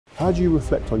How do you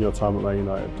reflect on your time at Man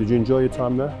United? Did you enjoy your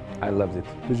time there? I loved it.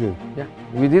 Did you? Yeah,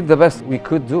 we did the best we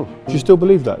could do. Do you still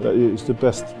believe that it's the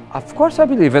best? Of course I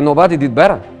believe, and nobody did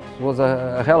better. It was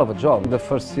a hell of a job. The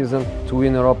first season to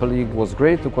win Europa League was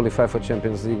great, to qualify for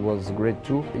Champions League was great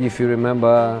too. If you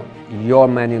remember your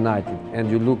Man United and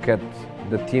you look at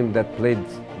the team that played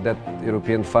that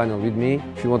European final with me,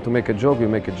 if you want to make a joke, you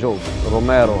make a joke.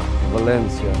 Romero,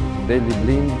 Valencia, Daley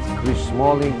Blind, Chris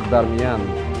Smalling, Darmian,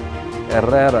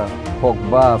 Herrera,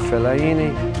 Pogba,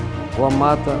 Fellaini, Juan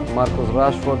Mata, Marcos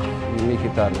Rashford e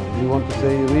Mkhitaryan. You want to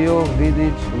say Rio,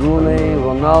 Vidic, Rooney,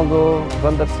 Ronaldo,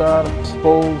 Van der Sar,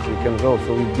 Scholes, you can go.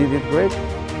 So we did it great.